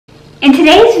In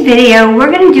today's video,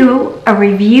 we're going to do a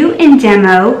review and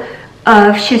demo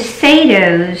of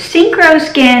Shiseido's Synchro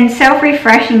Skin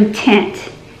Self-Refreshing Tint.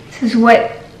 This is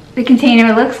what the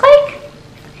container looks like.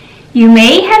 You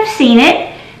may have seen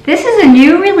it. This is a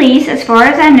new release as far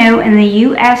as I know in the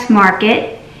US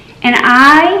market, and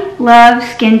I love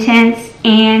skin tints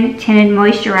and tinted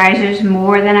moisturizers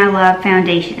more than I love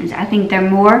foundations. I think they're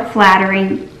more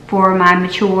flattering for my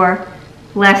mature,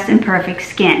 less than perfect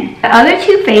skin. The other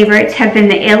two favorites have been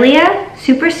the Ilia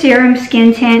Super Serum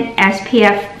Skin Tint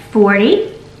SPF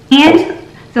 40 and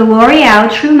the L'Oreal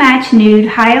True Match Nude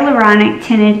Hyaluronic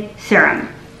Tinted Serum.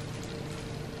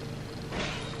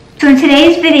 So in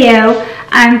today's video,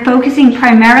 I'm focusing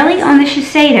primarily on the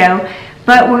Shiseido,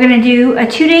 but we're going to do a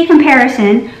 2-day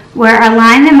comparison where I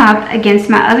line them up against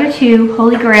my other two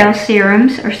Holy Grail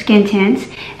serums or skin tints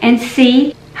and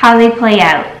see how they play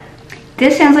out.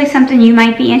 This sounds like something you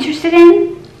might be interested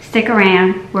in. Stick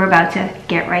around, we're about to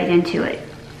get right into it.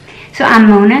 So I'm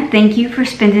Mona, thank you for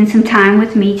spending some time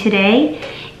with me today.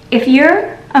 If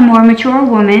you're a more mature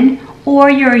woman or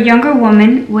you're a younger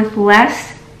woman with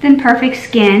less than perfect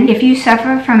skin, if you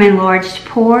suffer from enlarged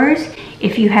pores,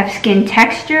 if you have skin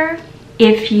texture,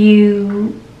 if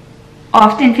you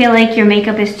often feel like your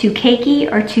makeup is too cakey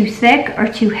or too thick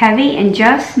or too heavy and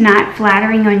just not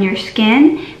flattering on your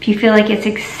skin, if you feel like it's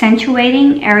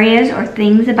accentuating areas or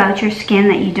things about your skin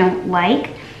that you don't like,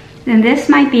 then this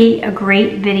might be a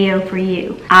great video for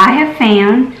you. I have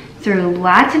found through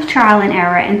lots of trial and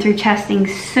error and through testing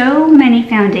so many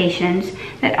foundations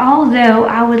that although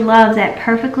I would love that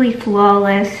perfectly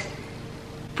flawless,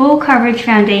 full coverage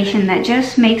foundation that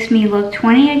just makes me look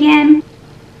 20 again,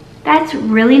 that's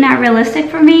really not realistic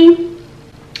for me,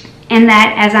 and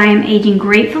that as I am aging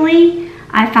gracefully,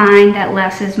 I find that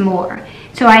less is more.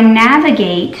 So I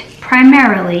navigate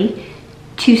primarily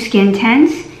to skin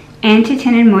tints and to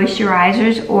tinted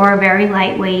moisturizers or very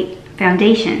lightweight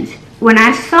foundations. When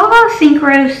I saw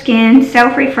Synchro Skin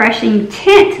Self-Refreshing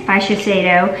Tint by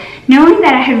Shiseido, knowing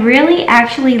that I had really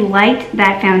actually liked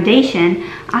that foundation,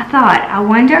 I thought, I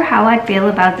wonder how I'd feel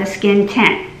about the skin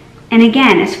tint. And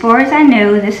again, as far as I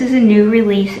know, this is a new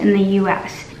release in the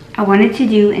US. I wanted to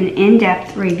do an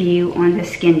in-depth review on the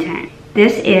skin tint.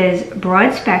 This is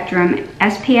broad spectrum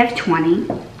SPF 20.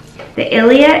 The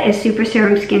Ilia is Super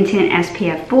Serum Skin Tint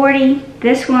SPF 40.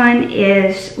 This one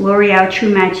is L'Oreal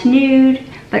True Match Nude.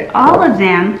 But all of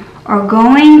them are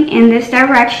going in this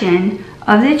direction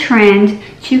of the trend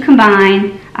to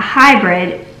combine a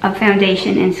hybrid of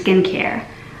foundation and skincare.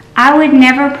 I would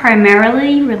never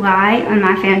primarily rely on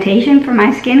my foundation for my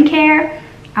skincare.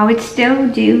 I would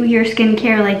still do your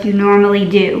skincare like you normally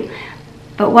do.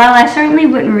 But while I certainly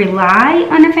wouldn't rely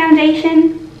on a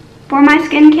foundation for my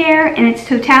skincare in its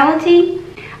totality,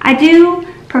 I do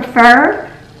prefer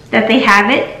that they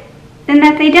have it than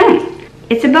that they don't.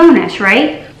 It's a bonus,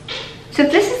 right? So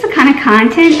if this is the kind of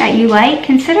content that you like,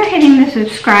 consider hitting the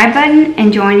subscribe button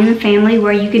and joining the family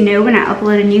where you can know when I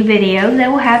upload a new video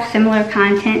that will have similar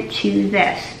content to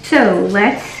this. So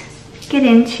let's get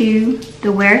into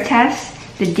the wear tests,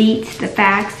 the deets, the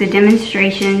facts, the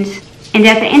demonstrations, and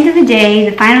at the end of the day,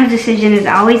 the final decision is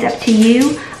always up to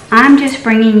you. I'm just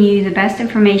bringing you the best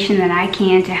information that I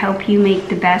can to help you make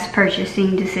the best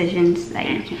purchasing decisions that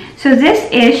you can. So this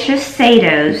is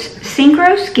Shiseido's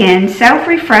Synchro Skin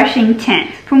Self-Refreshing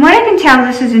Tint. From what I can tell,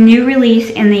 this is a new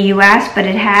release in the US, but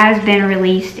it has been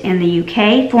released in the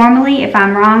UK. Formally, if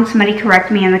I'm wrong, somebody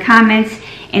correct me in the comments.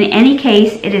 In any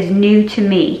case, it is new to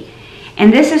me.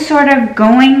 And this is sort of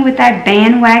going with that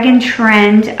bandwagon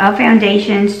trend of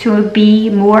foundations to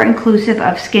be more inclusive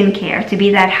of skincare, to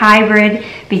be that hybrid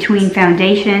between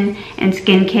foundation and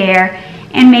skincare,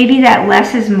 and maybe that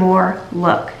less is more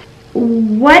look.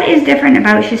 What is different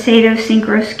about Shiseido's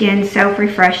Synchro Skin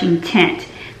Self-Refreshing Tint?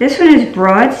 This one is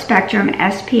broad spectrum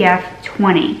SPF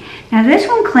 20. Now this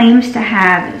one claims to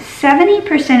have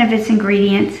 70% of its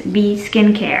ingredients be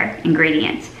skincare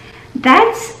ingredients.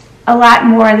 That's a lot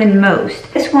more than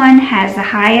most. This one has the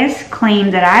highest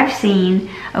claim that I've seen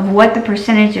of what the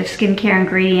percentage of skincare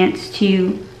ingredients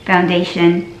to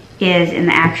foundation is in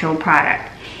the actual product.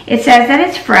 It says that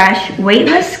it's fresh,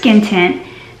 weightless skin tint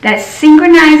that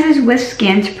synchronizes with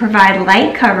skin to provide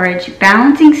light coverage,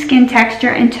 balancing skin texture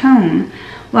and tone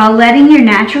while letting your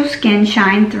natural skin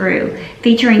shine through,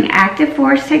 featuring active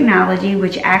force technology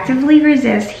which actively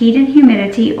resists heat and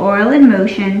humidity, oil and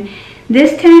motion.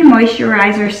 This tinted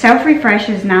moisturizer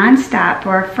self-refreshes non-stop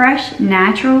for a fresh,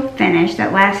 natural finish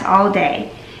that lasts all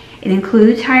day. It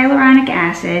includes hyaluronic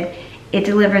acid, it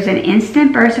delivers an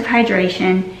instant burst of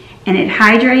hydration, and it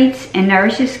hydrates and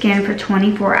nourishes skin for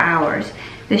 24 hours.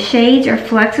 The shades are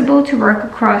flexible to work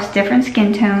across different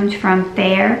skin tones from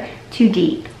fair to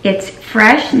deep. It's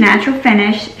fresh, natural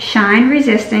finish, shine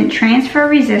resistant, transfer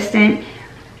resistant,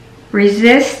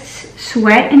 resists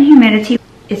sweat and humidity.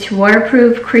 It's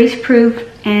waterproof, crease proof,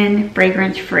 and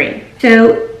fragrance free.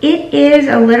 So it is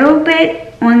a little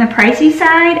bit on the pricey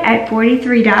side at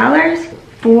 $43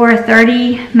 for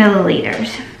 30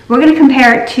 milliliters. We're going to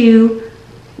compare it to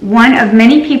one of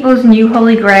many people's new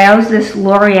holy grails, this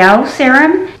L'Oreal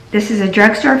serum. This is a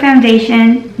drugstore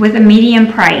foundation with a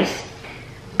medium price.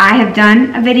 I have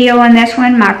done a video on this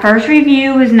one. My first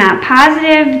review was not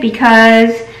positive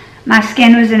because my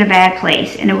skin was in a bad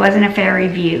place and it wasn't a fair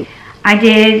review. I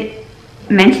did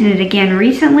mention it again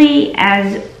recently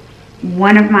as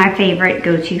one of my favorite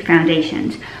go-to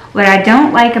foundations. What I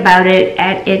don't like about it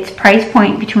at its price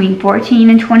point between $14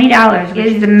 and $20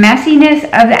 is the messiness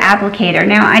of the applicator.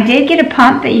 Now I did get a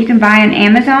pump that you can buy on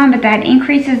Amazon, but that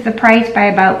increases the price by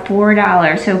about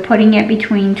 $4, so putting it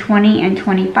between $20 and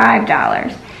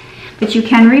 $25. But you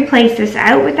can replace this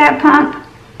out with that pump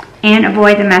and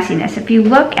avoid the messiness. If you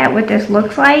look at what this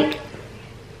looks like,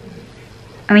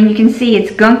 I mean, you can see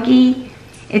it's gunky,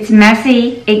 it's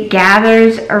messy, it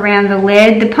gathers around the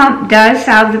lid. The pump does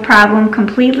solve the problem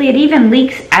completely. It even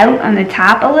leaks out on the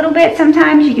top a little bit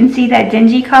sometimes. You can see that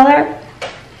dingy color.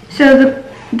 So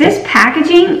this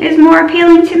packaging is more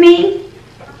appealing to me.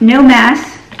 No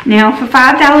mess. Now for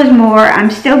 $5 more,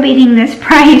 I'm still beating this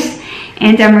price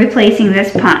and I'm replacing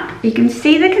this pump. You can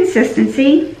see the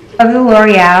consistency of the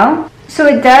L'Oreal. So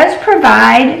it does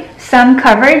provide some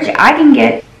coverage. I can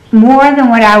get more than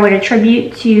what I would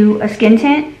attribute to a skin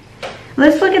tint.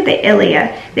 Let's look at the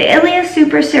Ilia. The Ilia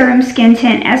Super Serum Skin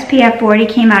Tint SPF 40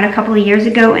 came out a couple of years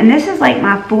ago, and this is like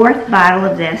my 4th bottle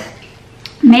of this.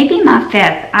 Maybe my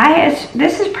 5th.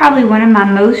 This is probably one of my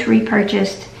most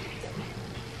repurchased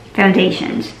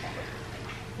foundations.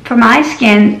 For my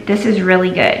skin, this is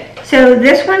really good. So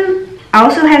this one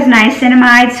also has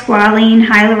niacinamide, squalene,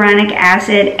 hyaluronic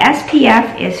acid.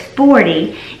 SPF is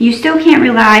 40. You still can't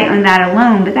rely on that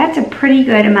alone, but that's a pretty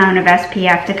good amount of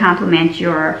SPF to complement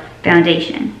your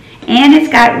foundation. And it's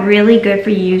got really good for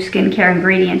you skincare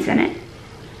ingredients in it.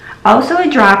 Also a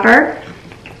dropper,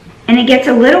 and it gets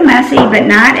a little messy, but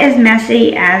not as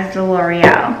messy as the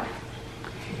L'Oreal.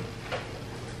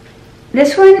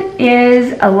 This one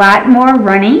is a lot more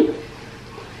runny,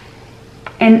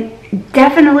 and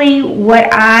definitely what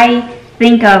I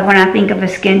think of when I think of a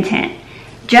skin tint.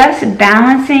 Just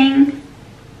balancing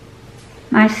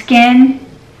my skin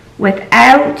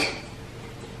without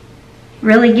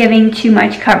really giving too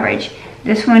much coverage.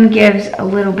 This one gives a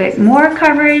little bit more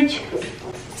coverage.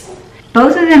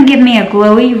 Both of them give me a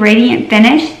glowy, radiant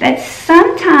finish that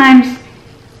sometimes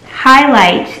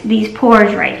highlights these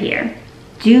pores right here.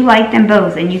 Do like them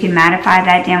both, and you can mattify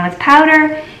that down with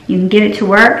powder. You can get it to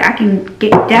work. I can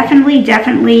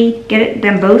definitely get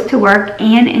them both to work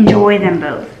and enjoy them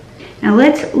both. Now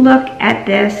let's look at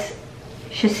this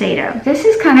Shiseido. This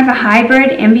is kind of a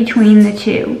hybrid in between the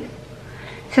two.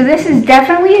 So this is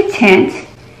definitely a tint.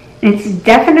 It's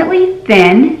definitely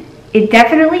thin. It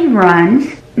definitely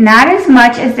runs. Not as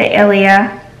much as the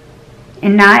Ilia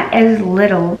and not as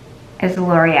little as the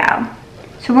L'Oreal.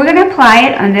 So we're going to apply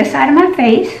it on this side of my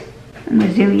face. I'm going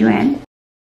to zoom you in.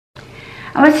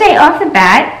 I would say off the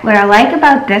bat, what I like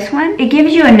about this one, it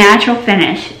gives you a natural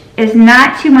finish. It's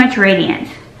not too much radiance.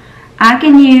 I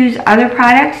can use other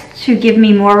products to give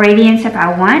me more radiance if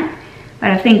I want,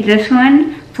 but I think this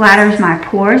one flatters my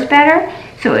pores better.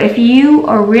 So if you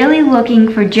are really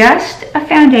looking for just a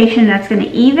foundation that's going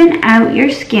to even out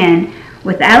your skin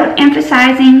without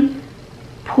emphasizing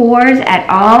pores at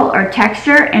all or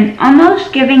texture and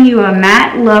almost giving you a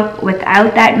matte look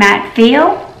without that matte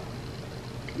feel,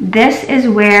 this is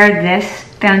where this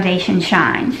foundation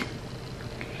shines.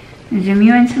 I'll zoom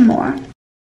you in some more.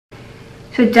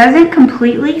 So it doesn't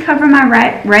completely cover my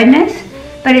redness,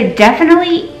 but it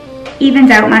definitely evens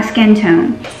out my skin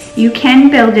tone. You can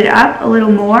build it up a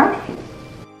little more.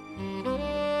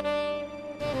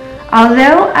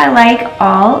 Although I like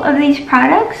all of these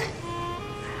products,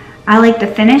 I like the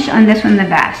finish on this one the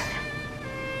best.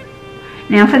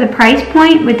 Now for the price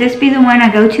point, would this be the one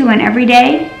I go to on every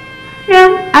day?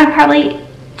 No, I'd probably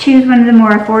choose one of the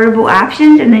more affordable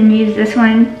options and then use this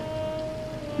one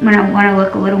when I want to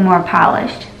look a little more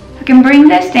polished. I can bring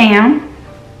this down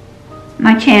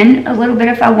my chin a little bit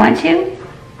if I want to,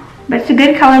 but it's a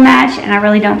good color match and I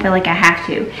really don't feel like I have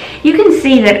to. You can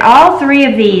see that all three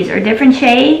of these are different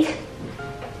shades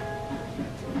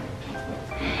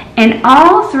and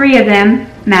all three of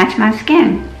them match my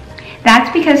skin.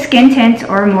 That's because skin tints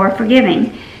are more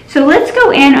forgiving. So let's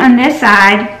go in on this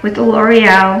side with the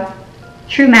L'Oreal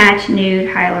True Match Nude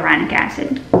Hyaluronic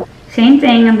Acid. Same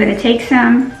thing, I'm going to take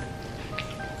some,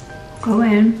 go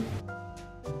in.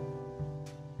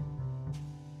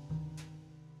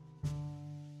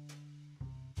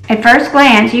 At first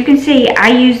glance, you can see I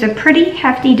used a pretty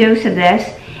hefty dose of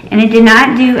this, and it did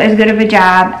not do as good of a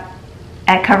job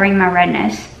at covering my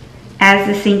redness as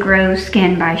the Synchro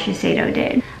Skin by Shiseido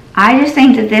did. I just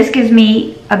think that this gives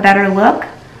me a better look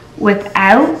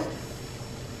without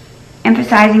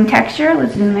emphasizing texture.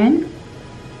 Let's zoom in.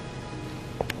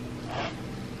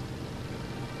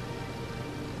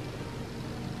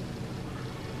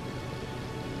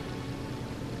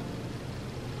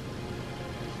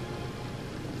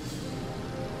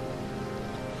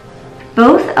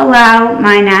 Both allow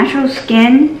my natural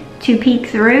skin to peek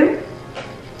through.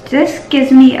 This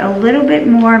gives me a little bit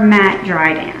more matte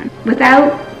dry down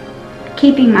without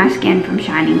keeping my skin from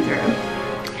shining through.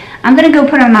 I'm gonna go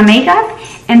put on my makeup,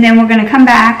 and then we're gonna come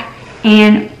back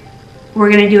and we're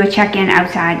gonna do a check-in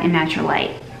outside in natural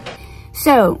light.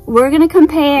 So we're gonna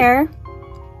compare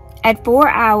at 4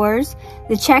 hours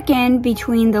the check-in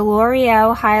between the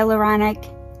L'Oreal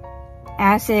Hyaluronic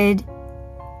Acid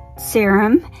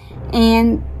Serum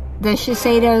and the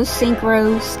Shiseido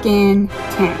Synchro Skin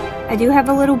Tint. I do have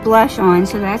a little blush on,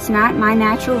 so that's not my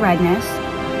natural redness.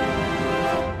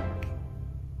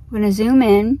 I'm gonna zoom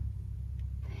in.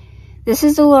 This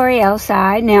is the L'Oreal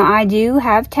side. Now I do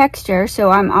have texture, so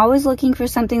I'm always looking for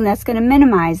something that's gonna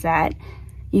minimize that.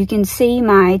 You can see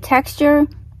my texture.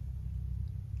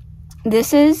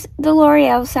 This is the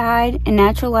L'Oreal side in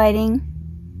natural lighting.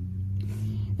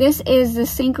 This is the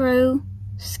Synchro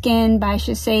Skin by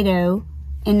Shiseido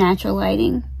in natural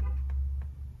lighting.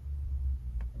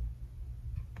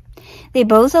 They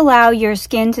both allow your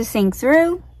skin to sink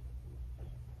through.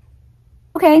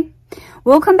 Okay,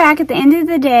 we'll come back at the end of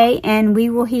the day and we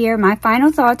will hear my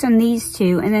final thoughts on these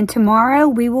two, and then tomorrow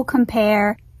we will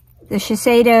compare the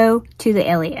Shiseido to the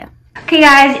Ilia. Okay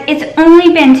guys, it's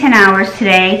only been 10 hours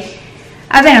today.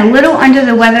 I've been a little under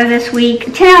the weather this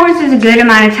week. 10 hours is a good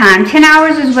amount of time. 10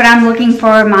 hours is what I'm looking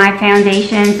for my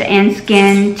foundations and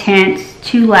skin tints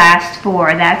to last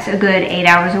for. That's a good 8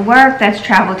 hours of work. That's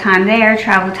travel time there,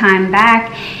 travel time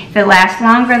back. If it lasts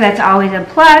longer, that's always a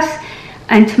plus.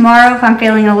 And tomorrow, if I'm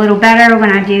feeling a little better,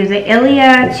 when I do the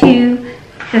Ilia to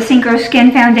the Synchro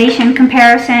Skin Foundation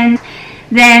comparison,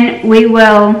 then we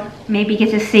will maybe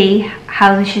get to see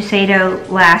how the Shiseido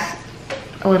lasts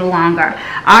a little longer.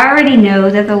 I already know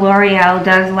that the L'Oreal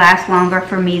does last longer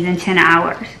for me than 10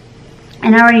 hours.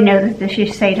 And I already know that the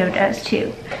Shiseido does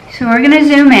too. So we're going to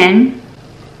zoom in.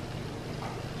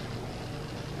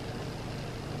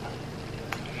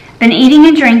 Been eating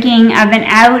and drinking. I've been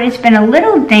out. It's been a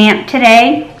little damp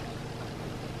today.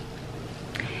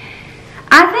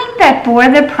 I think that for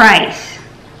the price,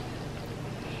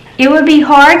 it would be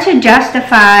hard to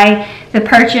justify the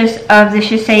purchase of the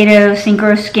Shiseido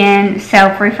Synchro Skin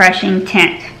Self-Refreshing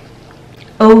Tint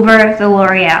over the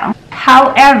L'Oreal.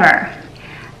 However,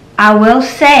 I will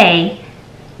say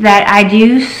that I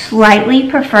do slightly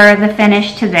prefer the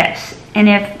finish to this. And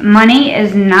if money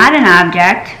is not an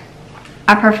object,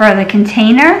 I prefer the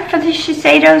container for the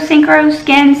Shiseido Synchro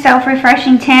Skin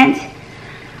Self-Refreshing Tint.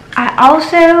 I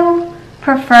also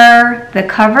prefer the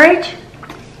coverage.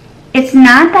 It's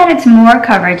not that it's more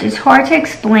coverage, it's hard to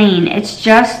explain. It's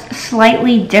just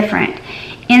slightly different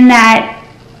in that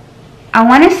I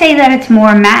want to say that it's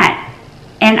more matte,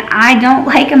 and I don't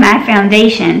like a matte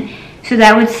foundation, so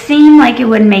that would seem like it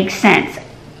would make sense.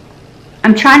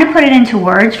 I'm trying to put it into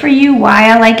words for you why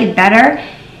I like it better.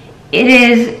 It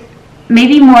is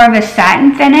maybe more of a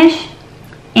satin finish,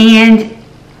 and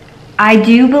I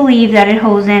do believe that it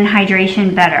holds in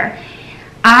hydration better.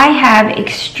 I have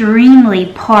extremely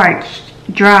parched,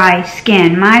 dry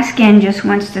skin. My skin just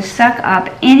wants to suck up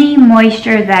any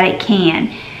moisture that it can.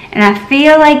 And I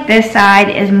feel like this side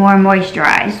is more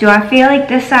moisturized. Do I feel like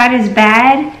this side is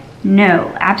bad?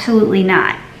 No, absolutely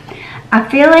not. I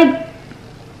feel like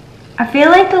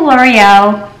the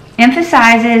L'Oreal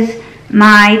emphasizes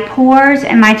my pores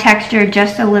and my texture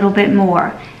just a little bit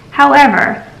more.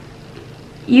 However,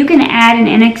 you can add an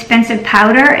inexpensive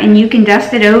powder and you can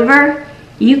dust it over.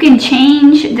 You can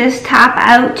change this top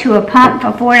out to a pump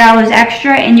for $4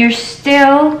 extra and you're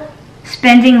still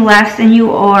spending less than you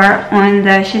are on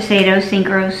the Shiseido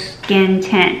Synchro Skin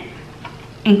Tint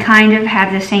and kind of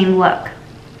have the same look.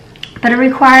 But it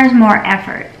requires more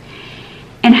effort.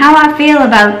 And how I feel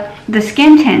about the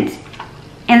skin tints,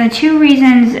 and the two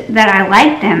reasons that I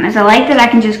like them is I like that I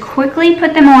can just quickly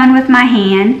put them on with my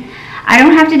hand. I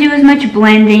don't have to do as much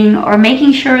blending or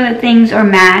making sure that things are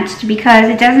matched, because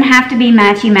it doesn't have to be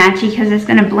matchy-matchy because it's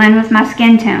going to blend with my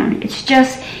skin tone. It's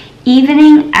just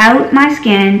evening out my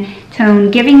skin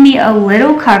tone, giving me a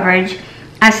little coverage.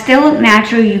 I still look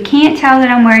natural. You can't tell that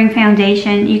I'm wearing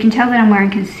foundation. You can tell that I'm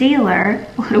wearing concealer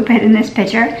a little bit in this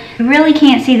picture. You really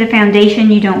can't see the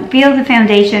foundation. You don't feel the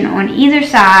foundation on either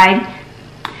side.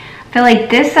 I feel like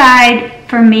this side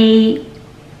for me,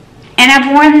 and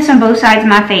I've worn this on both sides of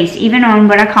my face, even on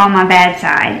what I call my bad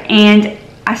side, and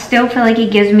I still feel like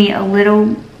it gives me a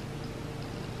little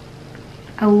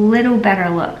better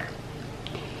look.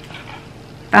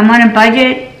 If I'm on a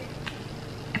budget,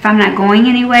 if I'm not going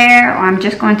anywhere, or I'm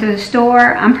just going to the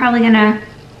store, I'm probably gonna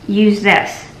use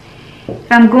this.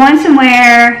 If I'm going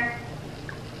somewhere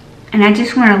and I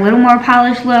just want a little more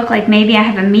polished look, like maybe I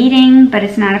have a meeting, but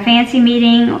it's not a fancy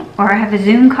meeting, or I have a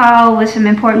Zoom call with some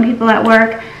important people at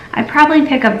work, I'd probably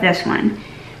pick up this one.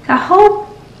 So I hope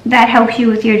that helps you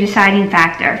with your deciding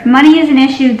factor. If money is an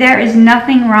issue, there is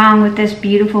nothing wrong with this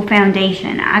beautiful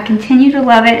foundation. I continue to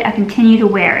love it. I continue to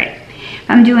wear it. If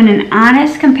I'm doing an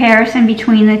honest comparison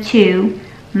between the two,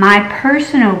 my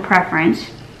personal preference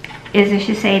is the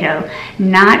Shiseido.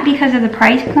 Not because of the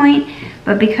price point,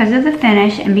 but because of the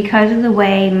finish and because of the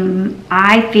way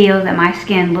I feel that my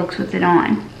skin looks with it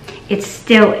on. It's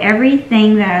still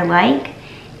everything that I like.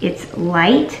 It's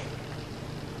light.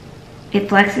 It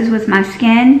flexes with my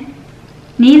skin.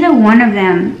 Neither one of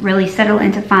them really settle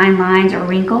into fine lines or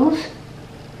wrinkles.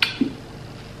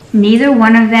 Neither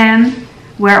one of them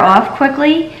wear off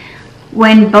quickly.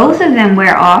 When both of them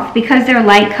wear off, because they're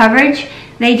light coverage,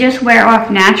 they just wear off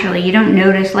naturally. You don't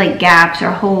notice like gaps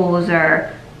or holes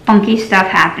or funky stuff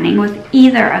happening with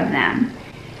either of them.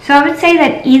 So I would say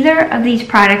that either of these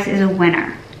products is a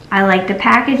winner. I like the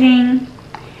packaging,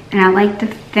 and I like the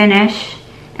finish,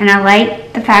 and I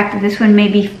like the fact that this one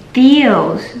maybe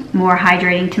feels more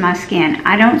hydrating to my skin.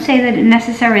 I don't say that it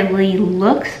necessarily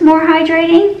looks more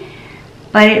hydrating,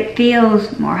 but it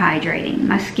feels more hydrating.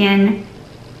 My skin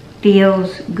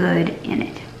feels good in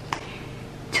it.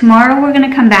 Tomorrow we're going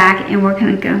to come back and we're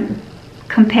going to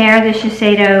compare the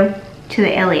Shiseido to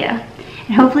the Ilia.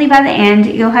 And hopefully by the end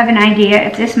you'll have an idea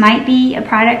if this might be a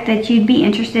product that you'd be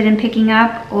interested in picking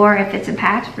up, or if it's a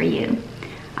pass for you.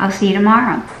 I'll see you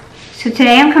tomorrow. So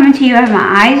today I'm coming to you, I have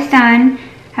my eyes done,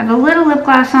 have a little lip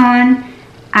gloss on.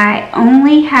 I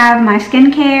only have my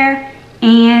skincare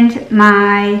and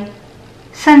my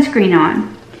sunscreen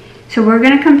on. So we're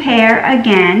going to compare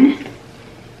again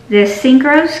this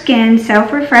Synchro Skin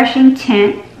Self-Refreshing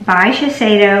Tint by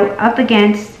Shiseido up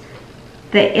against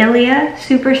the Ilia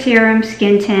Super Serum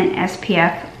Skin Tint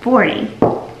SPF 40.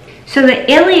 So the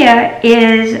Ilia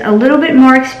is a little bit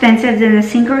more expensive than the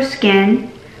Synchro Skin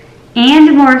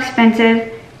and more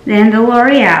expensive than the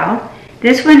L'Oreal.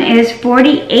 This one is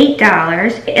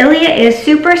 $48. Ilia is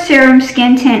Super Serum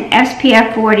Skin Tint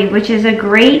SPF 40, which is a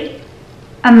great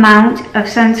amount of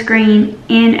sunscreen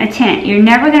in a tint. You're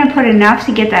never going to put enough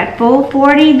to get that full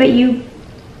 40, but you,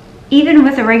 even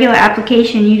with a regular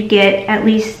application, you'd get at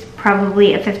least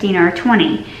probably a 15 or a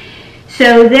 20.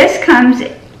 So this comes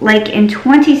like in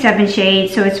 27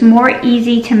 shades, so it's more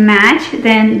easy to match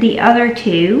than the other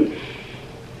two.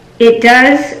 It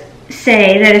does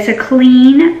say that it's a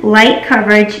clean, light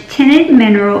coverage, tinted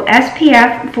mineral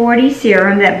SPF 40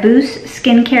 serum that boosts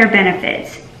skincare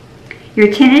benefits.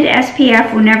 Your tinted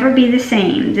SPF will never be the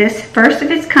same. This first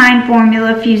of its kind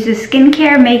formula fuses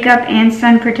skincare, makeup, and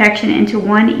sun protection into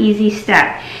one easy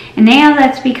step. And now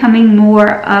that's becoming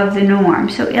more of the norm.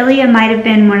 So Ilia might have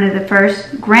been one of the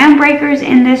first groundbreakers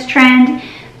in this trend,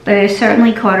 but it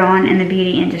certainly caught on in the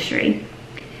beauty industry.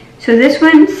 So this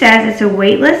one says it's a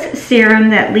weightless serum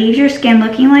that leaves your skin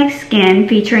looking like skin,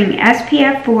 featuring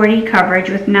SPF 40 coverage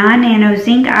with non-nano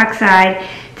zinc oxide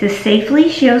to safely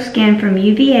shield skin from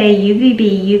UVA,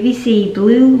 UVB, UVC,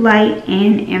 blue light,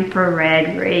 and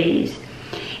infrared rays.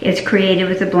 It's created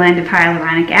with a blend of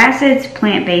hyaluronic acids,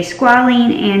 plant-based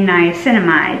squalene, and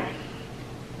niacinamide.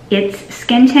 Its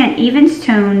skin tint evens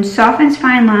tones, softens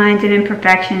fine lines and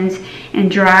imperfections, and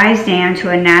dries down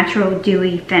to a natural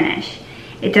dewy finish.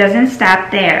 It doesn't stop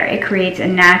there. It creates a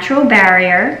natural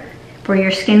barrier for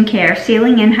your skincare,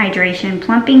 sealing in hydration,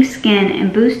 plumping skin,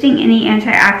 and boosting any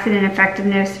antioxidant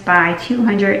effectiveness by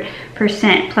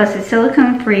 200%. Plus it's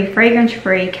silicone-free,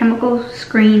 fragrance-free, chemical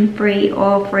screen-free,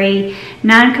 oil-free,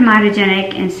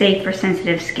 non-comedogenic, and safe for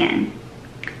sensitive skin.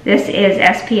 This is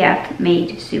SPF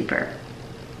made super.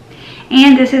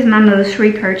 And this is my most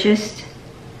repurchased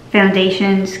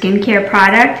foundation skincare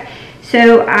product,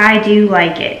 so I do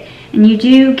like it. And you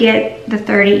do get the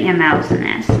 30 mLs in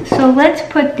this. So let's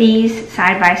put these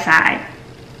side by side.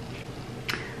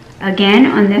 Again,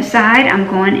 on this side, I'm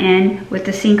going in with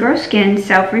the Synchro Skin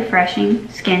Self-Refreshing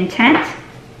Skin Tint.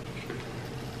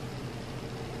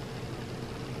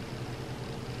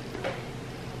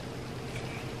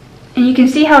 you can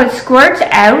see how it squirts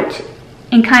out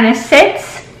and kind of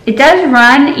sits. It does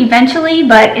run eventually,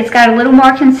 but it's got a little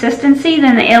more consistency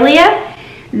than the Ilia.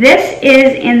 This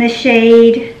is in the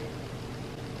shade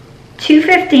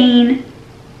 215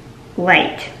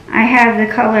 Light. I have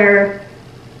the color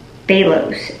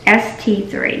Balos,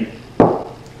 ST3.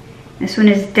 This one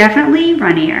is definitely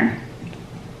runnier.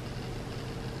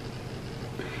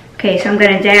 Okay, so I'm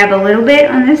going to dab a little bit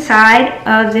on the side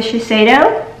of the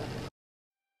Shiseido.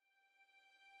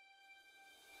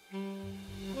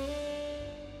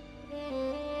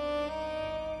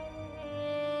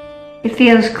 It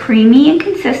feels creamy in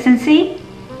consistency.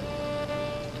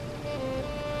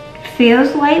 It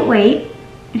feels lightweight.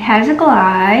 It has a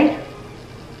glide.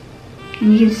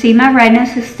 And you can see my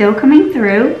redness is still coming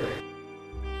through.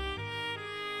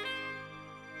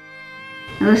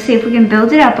 Now let's see if we can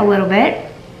build it up a little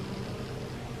bit.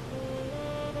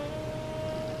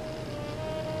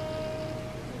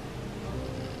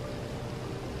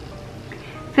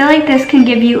 I feel like this can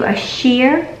give you a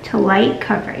sheer to light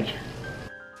coverage.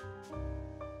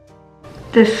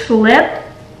 The slip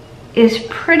is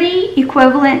pretty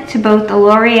equivalent to both the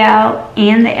L'Oreal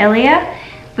and the Ilia,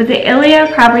 but the Ilia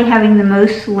probably having the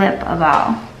most slip of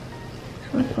all.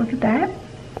 So let's look at that.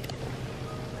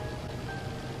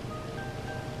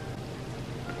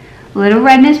 Little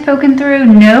redness poking through,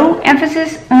 no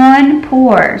emphasis on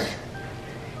pores,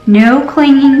 no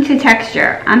clinging to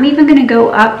texture. I'm even going to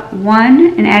go up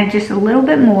one and add just a little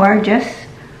bit more just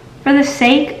for the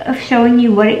sake of showing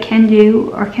you what it can do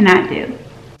or cannot do.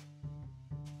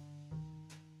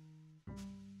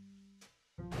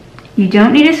 You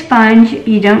don't need a sponge,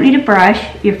 you don't need a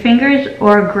brush. Your fingers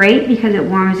are great because it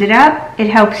warms it up. It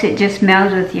helps it just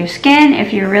meld with your skin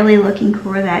if you're really looking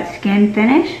for that skin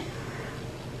finish.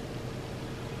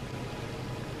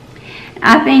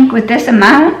 I think with this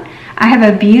amount, I have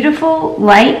a beautiful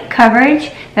light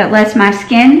coverage that lets my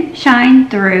skin shine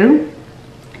through.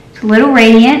 It's a little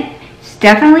radiant. It's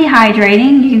definitely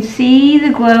hydrating. You can see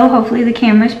the glow. Hopefully the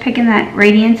camera's picking that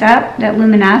radiance up, that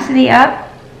luminosity up.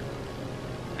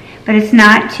 But it's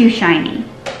not too shiny.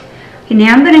 Okay,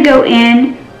 now I'm going to go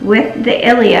in with the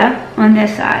Ilia on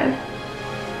this side.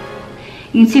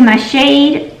 You can see my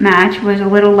shade match was a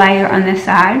little lighter on this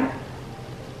side.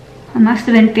 I must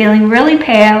have been feeling really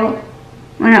pale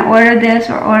when I ordered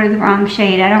this or ordered the wrong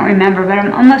shade. I don't remember, but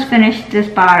I'm almost finished this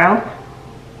bottle.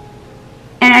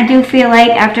 And I do feel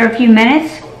like after a few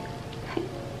minutes,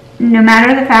 no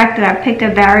matter the fact that I've picked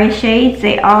up various shades,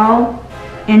 they all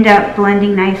end up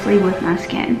blending nicely with my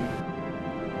skin.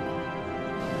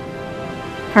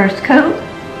 First coat.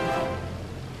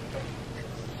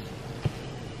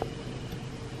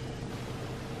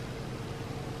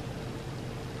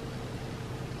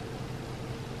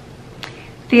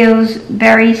 Feels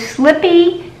very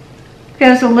slippy.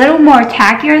 Feels a little more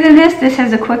tackier than this. This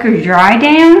has a quicker dry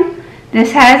down.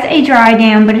 This has a dry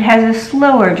down, but it has a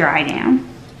slower dry down.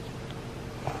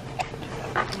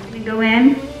 I'm going to go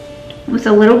in with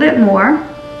a little bit more,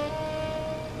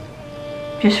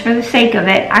 just for the sake of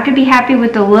it. I could be happy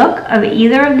with the look of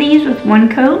either of these with one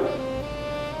coat.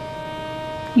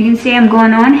 You can see I'm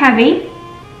going on heavy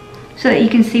so that you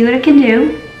can see what it can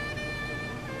do.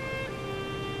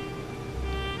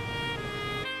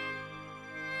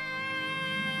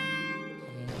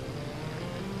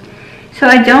 So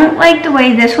I don't like the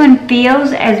way this one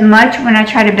feels as much when I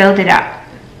try to build it up.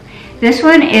 This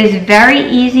one is very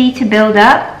easy to build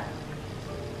up.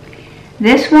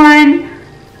 This one,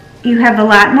 you have a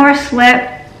lot more slip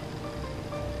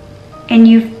and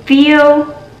you feel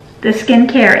the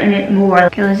skincare in it more.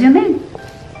 Okay, let's zoom in.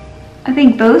 I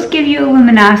think both give you a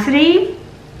luminosity.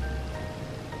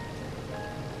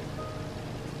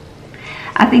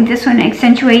 I think this one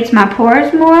accentuates my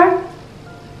pores more.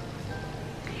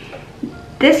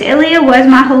 This Ilia was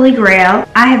my holy grail.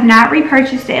 I have not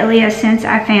repurchased the Ilia since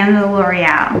I found the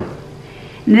L'Oreal.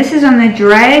 And this is on the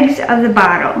dregs of the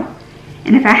bottle.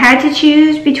 And if I had to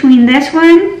choose between this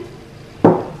one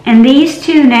and these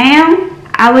two now,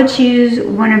 I would choose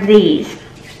one of these.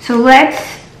 So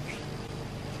let's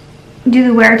do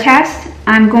the wear test.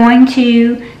 I'm going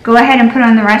to go ahead and put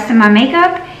on the rest of my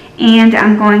makeup, and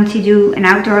I'm going to do an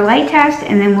outdoor light test,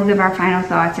 and then we'll give our final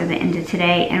thoughts at the end of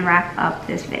today and wrap up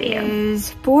this video. It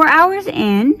is 4 hours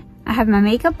in. I have my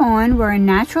makeup on. We're in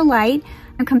natural light.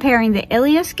 I'm comparing the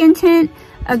Ilia Skin Tint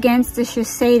against the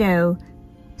Shiseido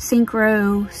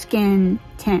Synchro Skin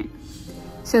Tint.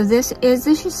 So this is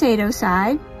the Shiseido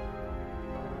side.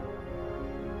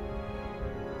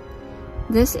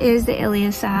 This is the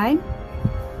Ilia side.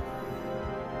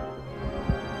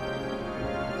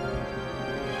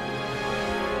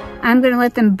 I'm going to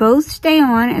let them both stay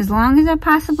on as long as I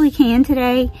possibly can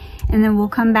today, and then we'll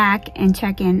come back and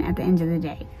check in at the end of the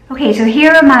day. Okay, so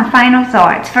here are my final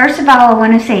thoughts. First of all, I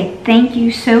want to say thank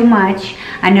you so much.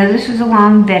 I know this was a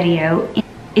long video.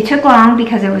 It took long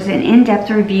because it was an in-depth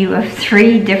review of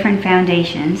 3 different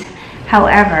foundations.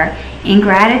 However, in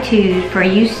gratitude for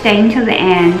you staying till the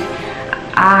end,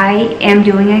 I am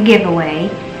doing a giveaway.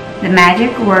 The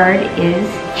magic word is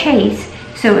chase.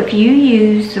 So if you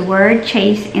use the word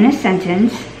chase in a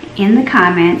sentence in the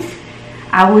comments,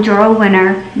 I will draw a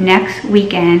winner next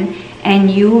weekend,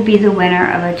 and you will be the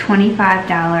winner of a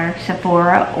 $25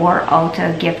 Sephora or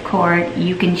Ulta gift card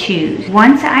you can choose.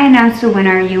 Once I announce the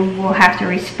winner, you will have to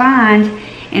respond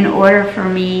in order for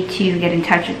me to get in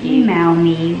touch with you. Email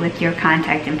me with your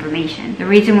contact information. The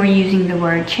reason we're using the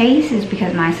word Chase is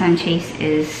because my son Chase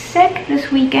is sick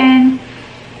this weekend,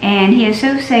 and he is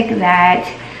so sick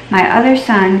that my other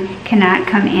son cannot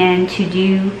come in to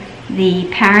do the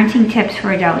parenting tips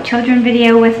for adult children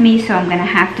video with me, so I'm going to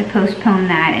have to postpone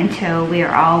that until we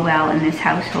are all well in this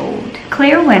household.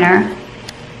 Clear winner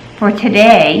for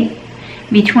today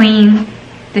between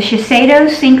the Shiseido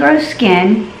Synchro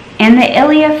Skin and the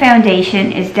Ilia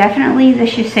foundation is definitely the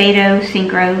Shiseido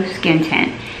Synchro Skin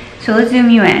Tint. So let's zoom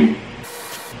you in.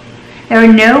 There are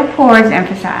no pores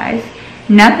emphasized.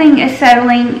 Nothing is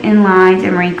settling in lines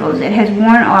and wrinkles. It has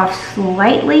worn off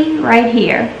slightly right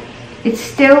here. It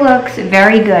still looks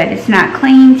very good. It's not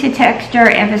clinging to texture,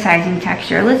 emphasizing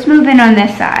texture. Let's move in on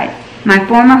this side. My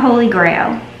former holy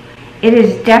grail. It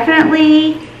is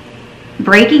definitely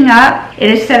breaking up. It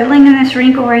is settling in this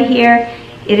wrinkle right here.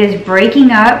 It is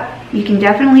breaking up. You can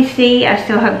definitely see I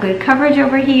still have good coverage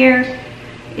over here.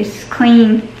 It's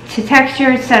clinging to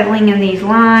texture. It's settling in these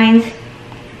lines.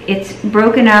 It's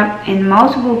broken up in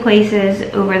multiple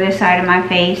places over this side of my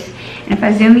face. And if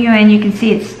I zoom you in, you can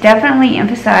see it's definitely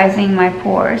emphasizing my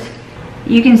pores.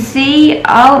 You can see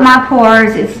all of my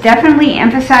pores. It's definitely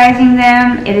emphasizing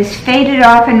them. It is faded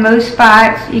off in most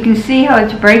spots. You can see how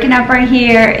it's breaking up right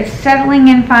here. It's settling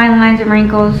in fine lines and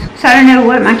wrinkles. So I don't know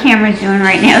what my camera is doing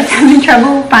right now. It's having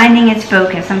trouble finding its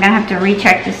focus. I'm going to have to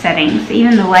recheck the settings.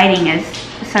 Even the lighting is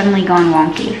suddenly going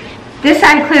wonky. This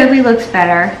side clearly looks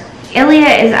better. Ilia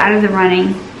is out of the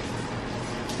running.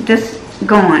 Just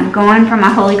gone from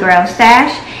my Holy Grail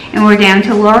stash, and we're down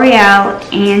to L'Oreal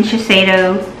and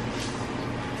Shiseido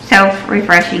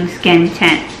self-refreshing skin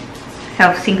tint,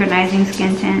 self-synchronizing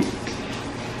skin tint.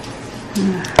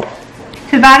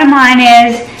 So the bottom line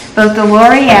is both the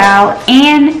L'Oreal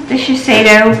and the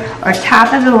Shiseido are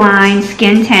top of the line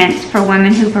skin tints for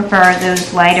women who prefer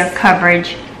those lighter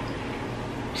coverage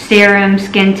serums,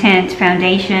 skin tints,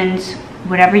 foundations,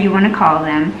 whatever you want to call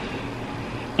them.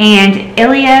 And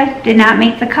Ilia did not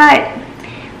make the cut,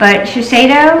 but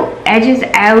Shiseido edges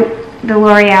out the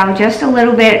L'Oreal just a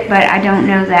little bit, but I don't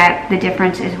know that the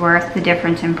difference is worth the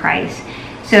difference in price.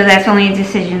 So that's only a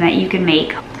decision that you can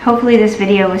make. Hopefully this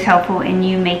video was helpful in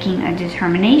you making a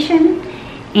determination,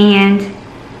 and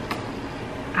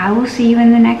I will see you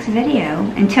in the next video.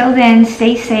 Until then,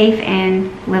 stay safe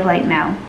and live like Mel.